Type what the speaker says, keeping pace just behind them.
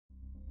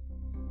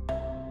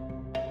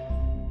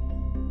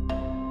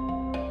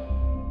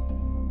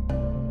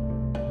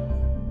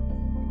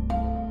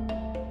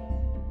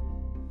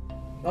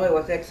Oh, it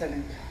was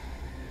excellent.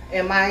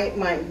 And my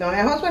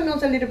husband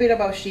knows a little bit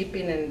about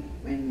shipping and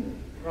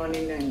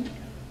running,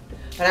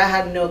 but I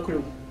had no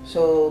clue.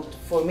 So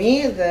for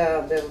me,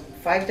 the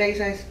 5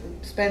 days I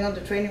spent on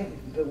the training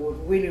were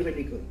really,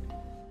 really good.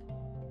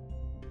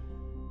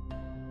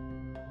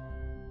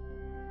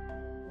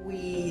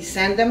 We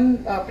sent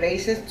them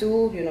places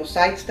to,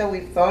 sites that we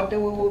thought that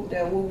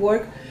would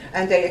work,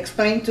 and they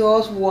explained to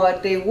us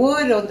what they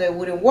would or they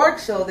wouldn't work.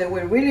 So they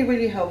were really,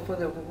 really helpful.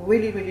 They were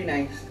really, really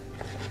nice.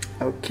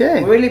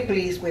 Okay. We're really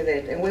pleased with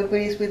it, and we're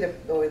pleased with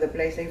the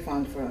place they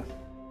found for us.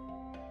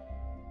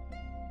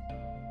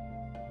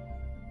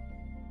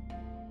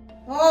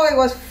 Oh, it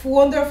was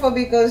wonderful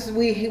because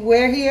we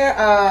were here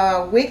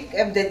a week,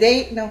 2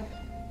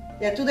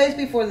 days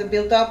before the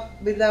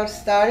build-out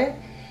started,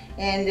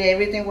 and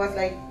everything was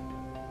like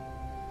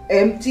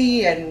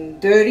empty and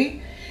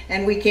dirty.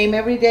 And we came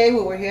every day.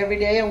 We were here every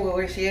day, and we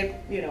were here,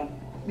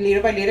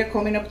 little by little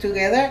coming up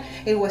together.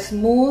 It was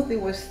smooth.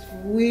 It was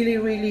really,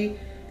 really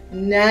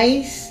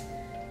nice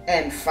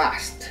and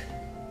fast,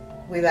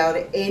 without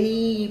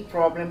any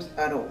problems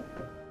at all.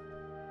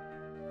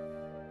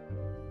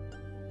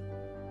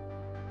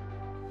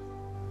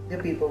 The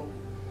people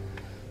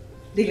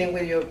dealing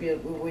with your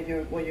people, with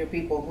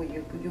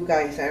you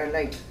guys are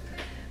like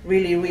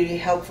really, really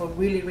helpful,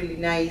 really, really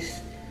nice.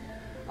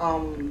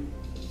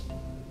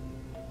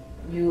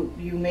 You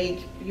make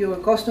your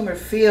customer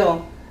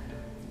feel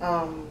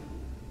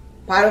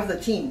part of the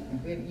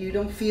team. You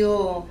don't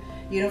feel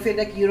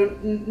like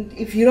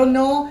if you don't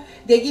know,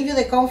 they give you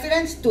the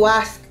confidence to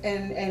ask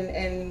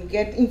and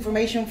get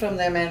information from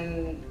them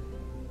and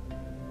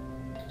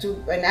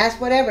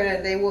ask whatever,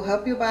 and they will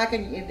help you back,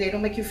 and they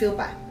don't make you feel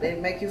bad. They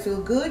make you feel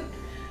good.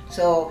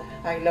 So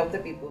I love the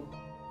people.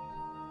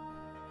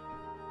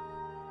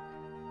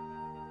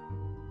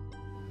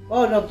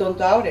 Oh no, don't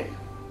doubt it.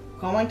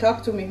 Come and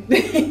talk to me.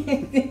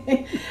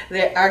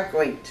 They are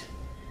great.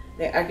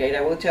 They are great.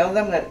 I will tell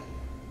them that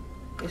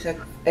it's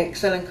an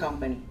excellent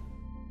company.